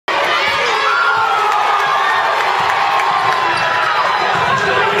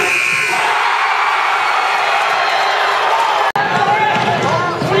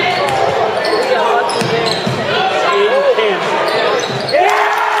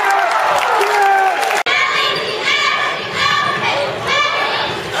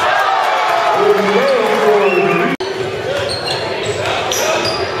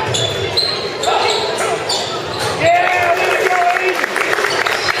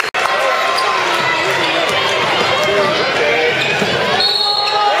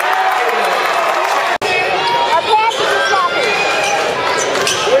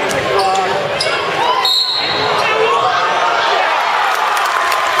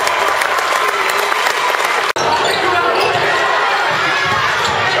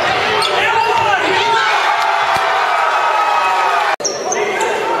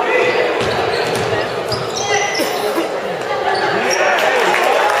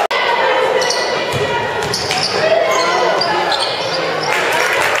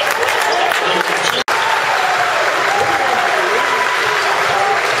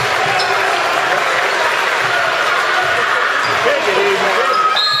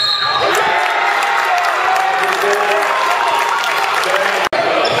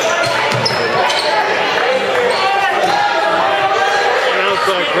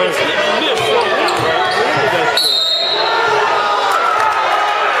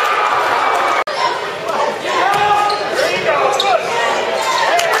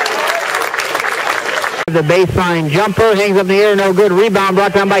The baseline jumper hangs up in the air, no good. Rebound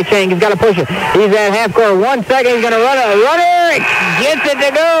brought down by Chang. He's got to push it. He's at half court. 1 second. He's going to run it. Runner gets it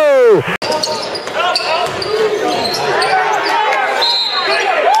to go.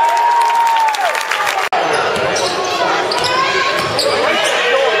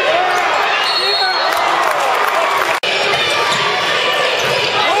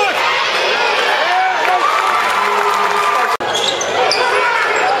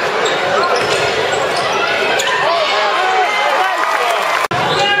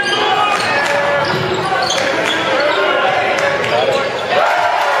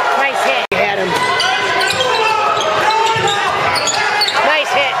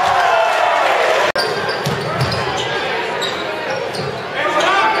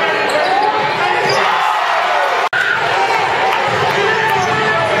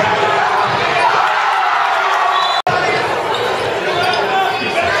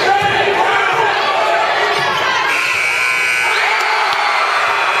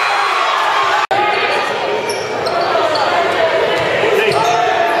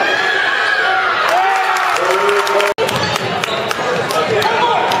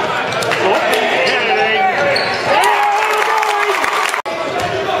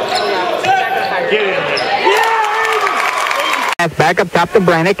 Back up top to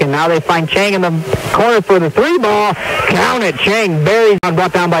Brannick, and now they find Chang in the corner for the 3 ball. Count it. Chang buries on,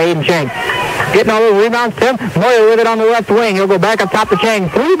 brought down by Aiden Chang. Getting all those rebounds, Tim. Moyer with it on the left wing. He'll go back up top to Chang.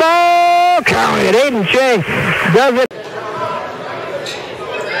 3 ball. Count it. Aiden Chang does it.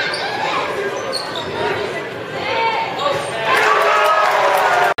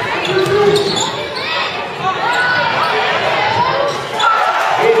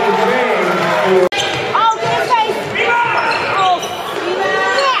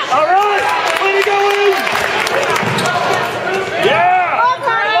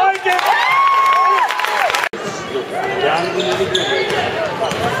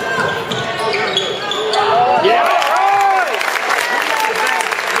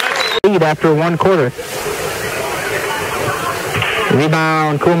 After 1 quarter.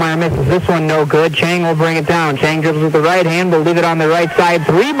 Rebound, Kuhlmeyer misses this one, no good. Chang will bring it down. Chang dribbles with the right hand, will leave it on the right side.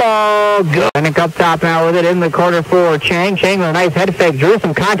 3 ball, good. And up top now with it in the corner for Chang. Chang with a nice head fake, drew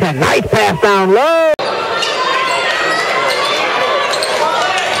some contact. Nice pass down low.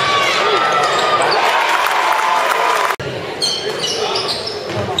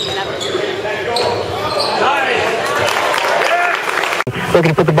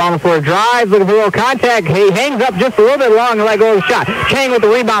 Looking to put the ball on the floor, drives, looking for a little contact. He hangs up just a little bit long and let go of the shot. Chang with the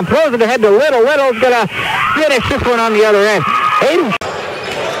rebound, throws it ahead to Little. Little's going to finish this one on the other end. Aiden.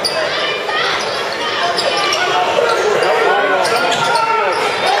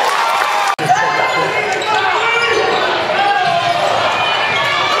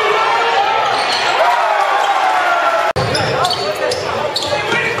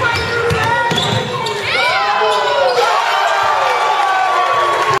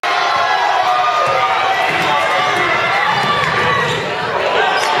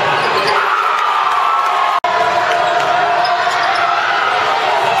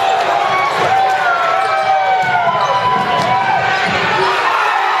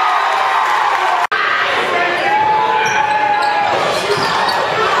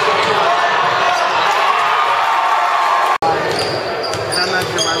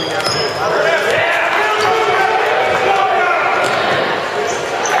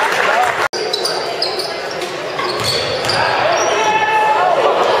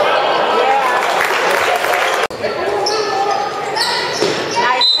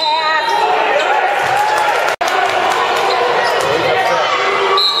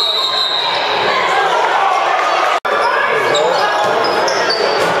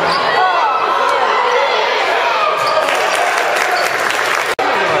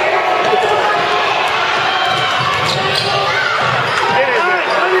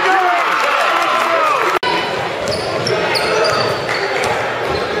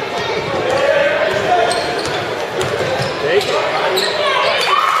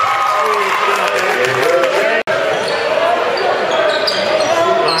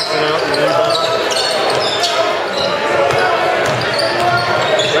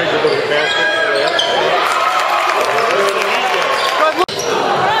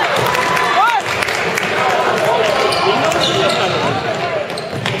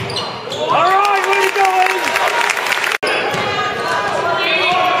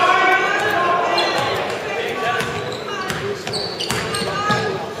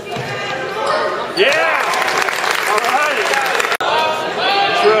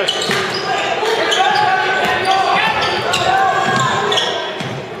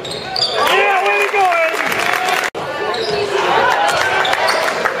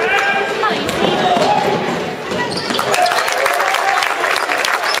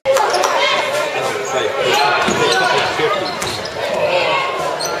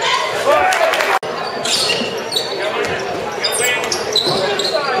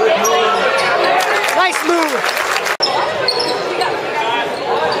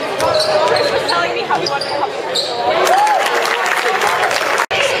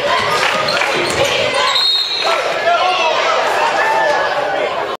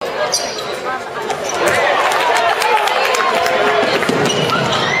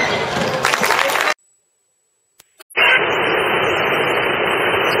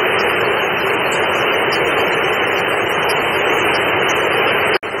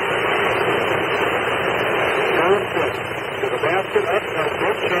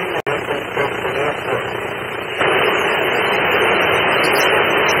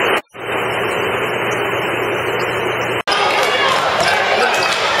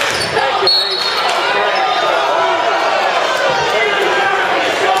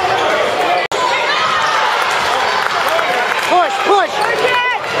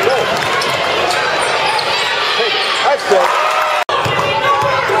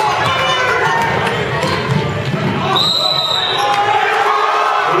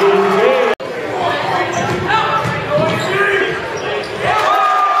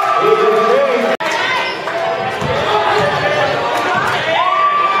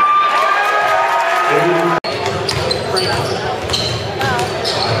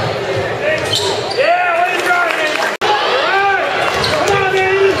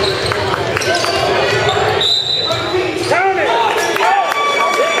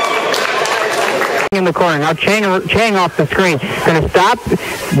 In the corner. Now Chang off the screen. Going to stop.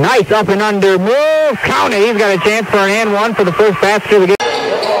 Nice up and under move. Count it. He's got a chance for an and one for the first basket of the game.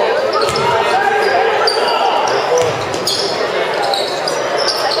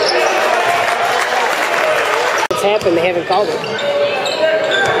 What's happened? They haven't called it.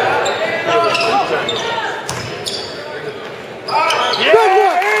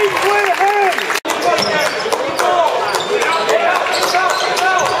 Good one.